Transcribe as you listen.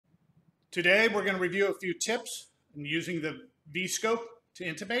Today we're going to review a few tips in using the Vie Scope to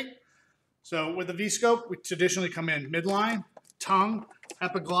intubate. So with the Vie Scope, we traditionally come in midline, tongue,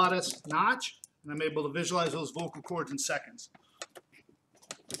 epiglottis, notch, and I'm able to visualize those vocal cords in seconds.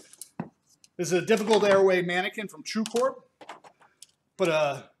 This is a difficult airway Manikin from Corp. Put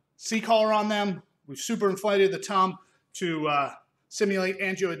a C-collar on them. We've superinflated the tongue to simulate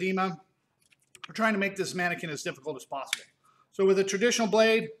angioedema. We're trying to make this Manikin as difficult as possible. So with a traditional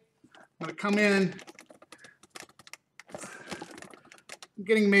blade, I'm going to come in, I'm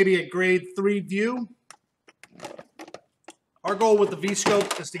getting maybe a grade 3 view. Our goal with the Vie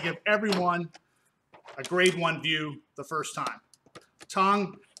Scope is to give everyone a grade 1 view the first time.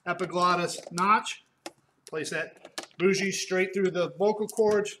 Tongue, epiglottis, notch. Place that bougie straight through the vocal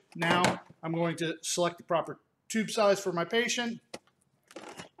cords. Now I'm going to select the proper tube size for my patient.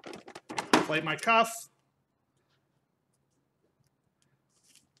 Inflate my cuff.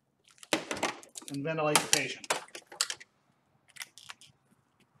 And ventilate the patient.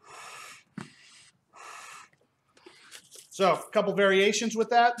 So a couple variations with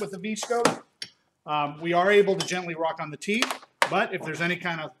that, with the Vie Scope. We are able to gently rock on the teeth, but if there's any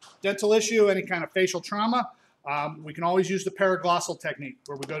kind of dental issue, any kind of facial trauma, we can always use the Paraglossal technique,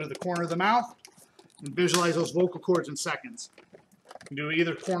 where we go to the corner of the mouth and visualize those vocal cords in seconds. You can do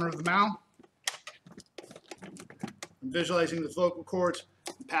either corner of the mouth, and visualizing the vocal cords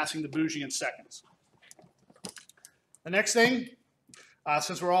and passing the bougie in seconds. The next thing,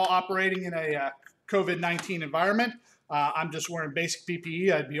 since we're all operating in a COVID-19 environment, I'm just wearing basic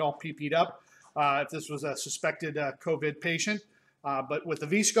PPE. I'd be all PP'd up if this was a suspected COVID patient. But with the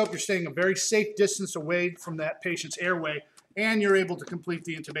Vie Scope, you're staying a very safe distance away from that patient's airway, and you're able to complete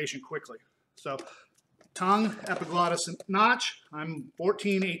the intubation quickly. So tongue, epiglottis, and notch. I'm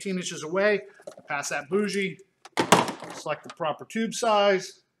 14, 18 inches away. Pass that bougie. Select the proper tube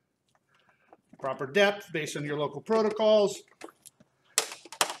size, proper depth based on your local protocols.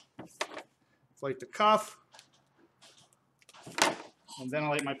 Inflate the cuff, and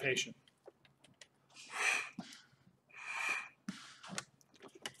ventilate my patient.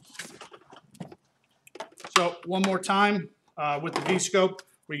 So one more time with the Vie Scope,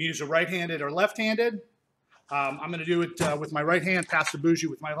 we can use a right-handed or left-handed. I'm going to do it with my right hand, pass the bougie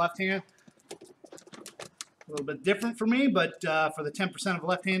with my left hand. A little bit different for me, but for the 10% of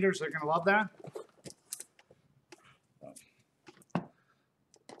left-handers, they're going to love that.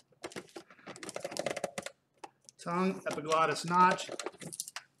 Tongue, epiglottis, notch,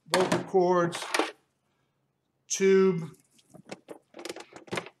 vocal cords, tube,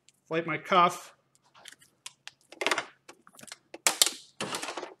 inflate my cuff,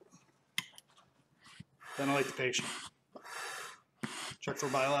 ventilate the patient. Check for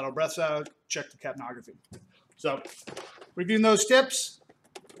bilateral breaths out, check the capnography. So, reviewing those tips,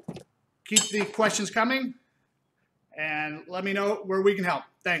 keep the questions coming, and let me know where we can help.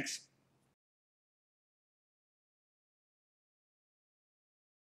 Thanks.